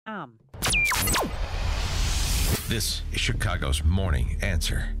AM. This is Chicago's Morning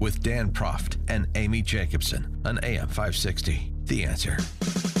Answer with Dan Proft and Amy Jacobson on AM 560. The Answer.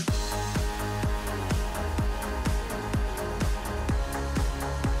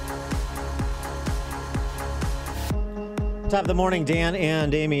 Top of the morning, Dan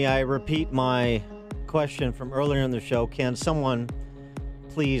and Amy. I repeat my question from earlier in the show. Can someone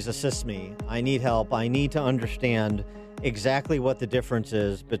please assist me? I need help. I need to understand exactly what the difference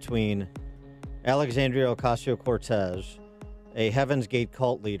is between Alexandria Ocasio-Cortez, a Heaven's Gate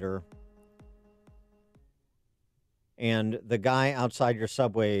cult leader, and the guy outside your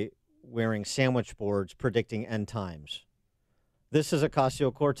subway wearing sandwich boards predicting end times. This is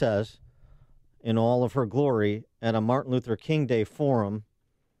Ocasio-Cortez in all of her glory at a Martin Luther King Day forum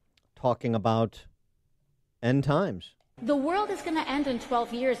talking about end times. The world is going to end in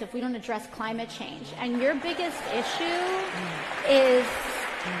 12 years if we don't address climate change. And your biggest issue is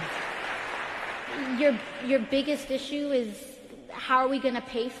your biggest issue is how are we going to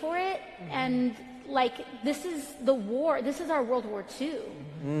pay for it? And this is the war. This is our World War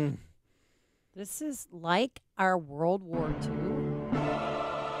II. This is like our World War II.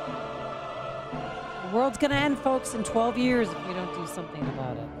 The world's going to end, folks, in 12 years if we don't do something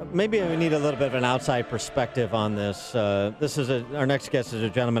about it. Maybe we need a little bit of an outside perspective on this. Our next guest is a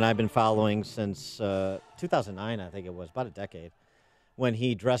gentleman I've been following since 2009, I think it was, about a decade, when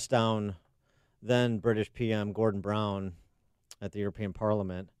he dressed down then British PM Gordon Brown at the European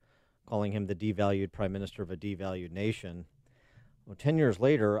Parliament, calling him the devalued prime minister of a devalued nation. Well, 10 years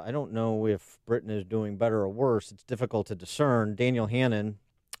later, I don't know if Britain is doing better or worse. It's difficult to discern. Daniel Hannan,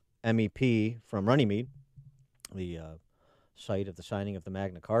 MEP from Runnymede, the site of the signing of the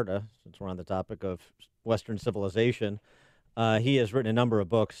Magna Carta, since we're on the topic of Western civilization. He has written a number of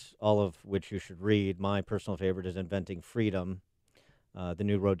books, all of which you should read. My personal favorite is Inventing Freedom, The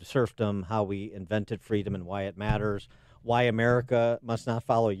New Road to Serfdom, How We Invented Freedom and Why It Matters, Why America Must Not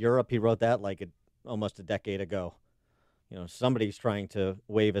Follow Europe. He wrote that almost a decade ago. Somebody's trying to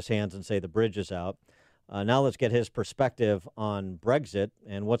wave his hands and say the bridge is out. Now let's get his perspective on Brexit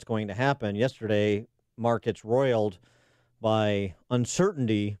and what's going to happen. Yesterday, markets roiled by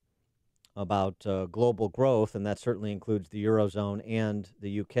uncertainty about global growth, and that certainly includes the Eurozone and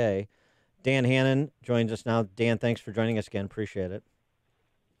the UK. Dan Hannan joins us now. Dan, thanks for joining us again. Appreciate it.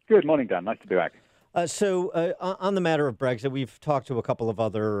 Good morning, Dan. Nice to be back. On the matter of Brexit, we've talked to a couple of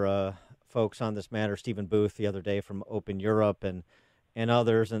other folks on this matter, Stephen Booth the other day from Open Europe and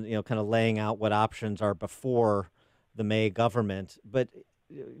others, and kind of laying out what options are before the May government. But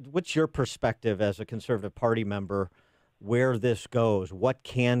what's your perspective as a Conservative Party member, where this goes, what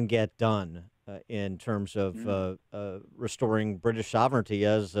can get done in terms of restoring British sovereignty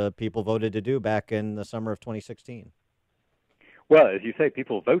as people voted to do back in the summer of 2016? Well, as you say,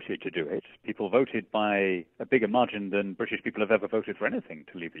 people voted to do it. People voted by a bigger margin than British people have ever voted for anything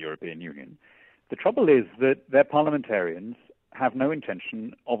to leave the European Union. The trouble is that their parliamentarians have no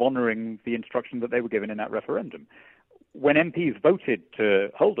intention of honouring the instruction that they were given in that referendum. When MPs voted to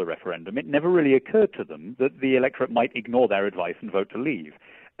hold a referendum, it never really occurred to them that the electorate might ignore their advice and vote to leave.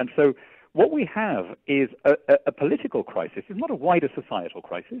 And so what we have is a political crisis. It's not a wider societal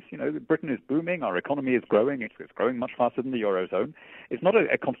crisis. Britain is booming. Our economy is growing. It's growing much faster than the Eurozone. It's not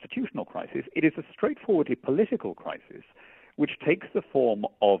a constitutional crisis. It is a straightforwardly political crisis, which takes the form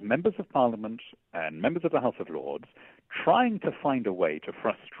of members of Parliament and members of the House of Lords trying to find a way to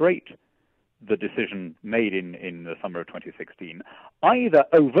frustrate the decision made in the summer of 2016, either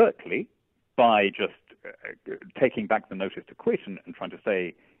overtly by just taking back the notice to quit and trying to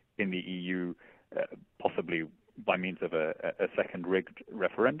stay in the EU, possibly by means of a second rigged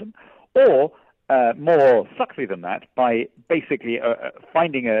referendum, or more subtly than that, by basically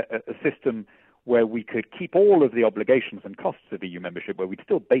finding a system where we could keep all of the obligations and costs of EU membership, where we'd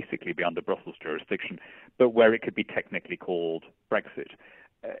still basically be under Brussels jurisdiction, but where it could be technically called Brexit.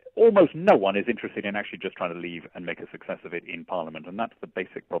 Almost no one is interested in actually just trying to leave and make a success of it in Parliament, and that's the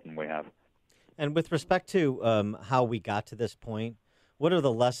basic problem we have. And with respect to how we got to this point, what are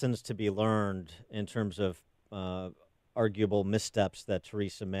the lessons to be learned in terms of arguable missteps that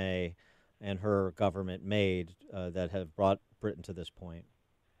Theresa May and her government made that have brought Britain to this point?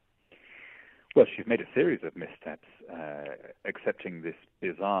 Well, she's made a series of missteps, accepting this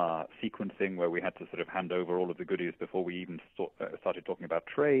bizarre sequencing where we had to sort of hand over all of the goodies before we even started talking about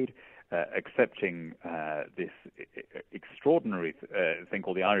trade, accepting this extraordinary thing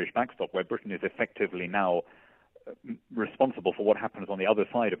called the Irish backstop, where Britain is effectively now responsible for what happens on the other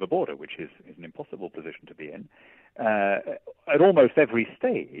side of a border, which is an impossible position to be in. At almost every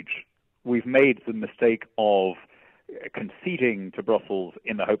stage, we've made the mistake of conceding to Brussels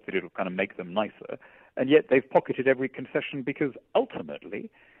in the hope that it'll kind of make them nicer, and yet they've pocketed every concession because ultimately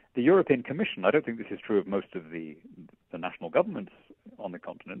the European Commission, I don't think this is true of most of the national governments on the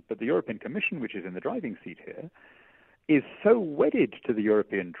continent, but the European Commission, which is in the driving seat here, is so wedded to the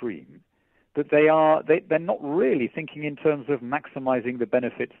European dream that they're not really thinking in terms of maximizing the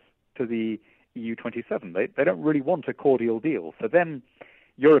benefits to the EU 27. They don't really want a cordial deal. For them,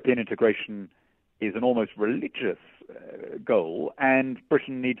 European integration is an almost religious goal, and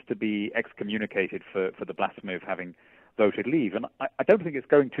Britain needs to be excommunicated for the blasphemy of having voted leave. And I don't think it's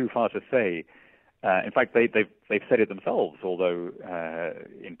going too far to say, in fact, they've said it themselves, although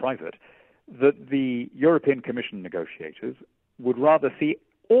in private, that the European Commission negotiators would rather see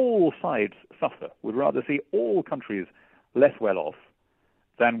all sides suffer, would rather see all countries less well off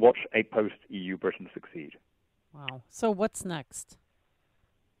than watch a post-EU Britain succeed. Wow. So what's next?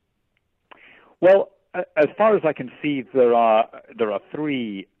 Well, as far as I can see, there are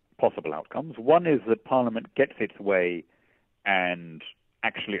three possible outcomes. One is that Parliament gets its way and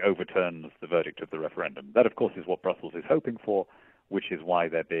actually overturns the verdict of the referendum. That, of course, is what Brussels is hoping for, which is why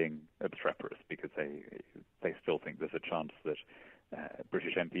they're being obstreperous, because they still think there's a chance that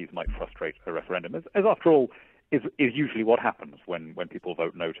British MPs might frustrate a referendum, as after all is usually what happens when people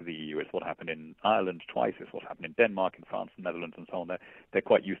vote no to the EU. It's what happened in Ireland twice, it's what happened in Denmark, in France, and Netherlands, and so on. They're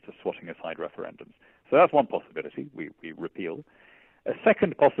quite used to swatting aside referendums. So that's one possibility, we repeal. A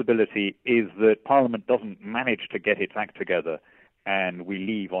second possibility is that Parliament doesn't manage to get its act together and we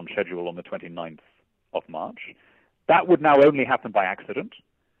leave on schedule on the 29th of March. That would now only happen by accident.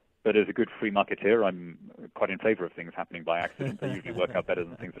 But as a good free marketeer, I'm quite in favor of things happening by accident. They usually work out better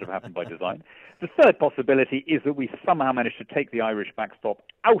than things that have happened by design. The third possibility is that we somehow manage to take the Irish backstop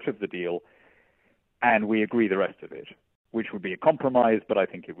out of the deal and we agree the rest of it, which would be a compromise, but I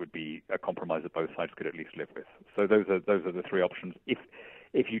think it would be a compromise that both sides could at least live with. So those are the three options.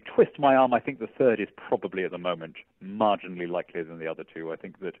 If you twist my arm, I think the third is probably at the moment marginally likelier than the other two. I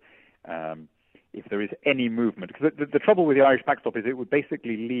think that if there is any movement, because the trouble with the Irish backstop is it would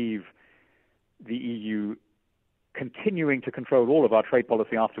basically leave the EU continuing to control all of our trade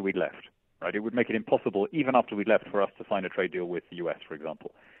policy after we'd left, right? It would make it impossible, even after we'd left, for us to sign a trade deal with the US, for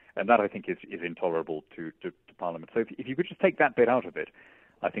example. And that, I think, is intolerable to Parliament. So if you could just take that bit out of it,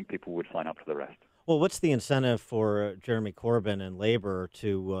 I think people would sign up for the rest. Well, what's the incentive for Jeremy Corbyn and Labour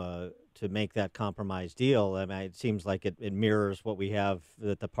to make that compromise deal? I mean, it seems like it mirrors what we have,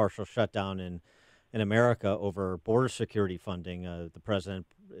 the partial shutdown in America over border security funding. The president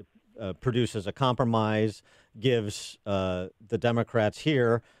produces a compromise, gives the Democrats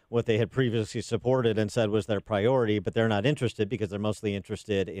here what they had previously supported and said was their priority, but they're not interested because they're mostly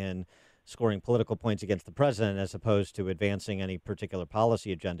interested in scoring political points against the president as opposed to advancing any particular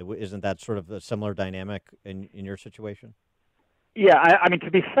policy agenda. Isn't that sort of a similar dynamic in your situation? Yeah, I mean,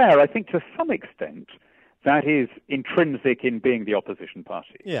 to be fair, I think to some extent that is intrinsic in being the opposition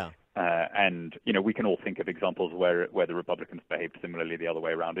party. Yeah. And, you know, we can all think of examples where the Republicans behaved similarly the other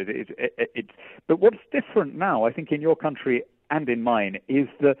way around. But what's different now, I think, in your country and in mine, is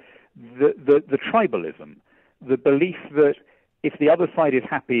the tribalism, the belief that if the other side is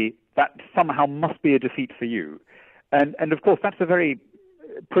happy, that somehow must be a defeat for you. And of course, that's a very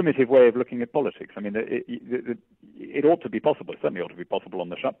primitive way of looking at politics. I mean, it ought to be possible, it certainly ought to be possible on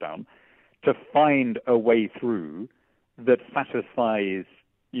the shutdown, to find a way through that satisfies,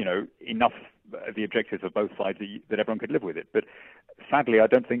 you know, enough the objectives of both sides that everyone could live with it. But sadly, I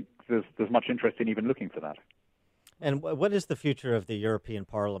don't think there's much interest in even looking for that. And what is the future of the European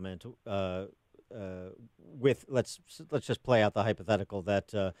Parliament? With let's just play out the hypothetical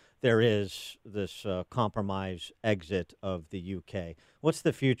that there is this compromise exit of the UK. What's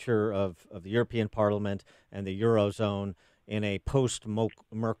the future of the European Parliament and the Eurozone in a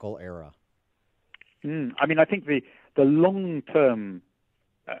post-Merkel era? I mean, I think the long-term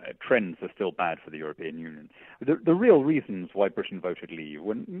trends are still bad for the European Union. The real reasons why Britain voted leave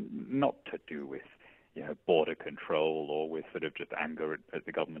were not to do with, you know, border control or with sort of just anger at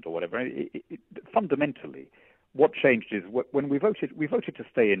the government or whatever. Fundamentally, what changed is when we voted to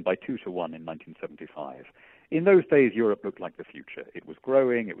stay in by 2-1 in 1975. In those days, Europe looked like the future. It was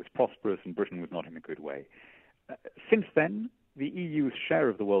growing, it was prosperous, and Britain was not in a good way. Since then, the EU's share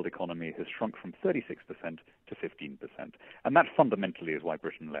of the world economy has shrunk from 36% to 15%, and that fundamentally is why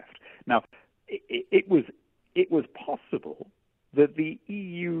Britain left. Now, it was possible that the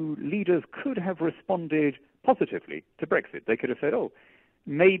EU leaders could have responded positively to Brexit. They could have said, oh,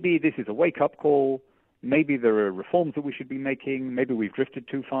 maybe this is a wake-up call, maybe there are reforms that we should be making, maybe we've drifted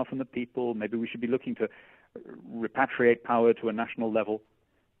too far from the people, maybe we should be looking to repatriate power to a national level.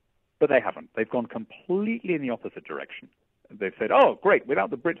 But they haven't. They've gone completely in the opposite direction. They've said, oh, great,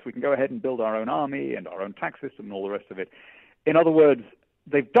 without the Brits we can go ahead and build our own army and our own tax system and all the rest of it. In other words,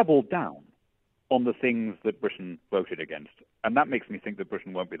 they've doubled down on the things that Britain voted against. And that makes me think that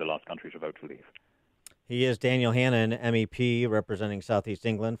Britain won't be the last country to vote to leave. He is Daniel Hannan, MEP, representing Southeast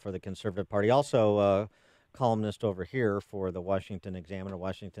England for the Conservative Party. Also a columnist over here for the Washington Examiner,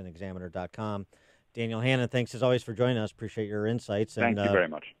 WashingtonExaminer.com. Daniel Hannan, thanks as always for joining us. Appreciate your insights. Thank you very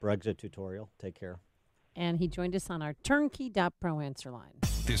much. Brexit tutorial. Take care. And he joined us on our turnkey.pro answer line.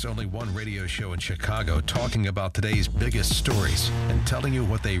 There's only one radio show in Chicago talking about today's biggest stories and telling you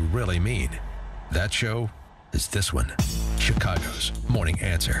what they really mean. That show is this one, Chicago's Morning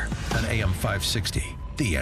Answer on AM 560.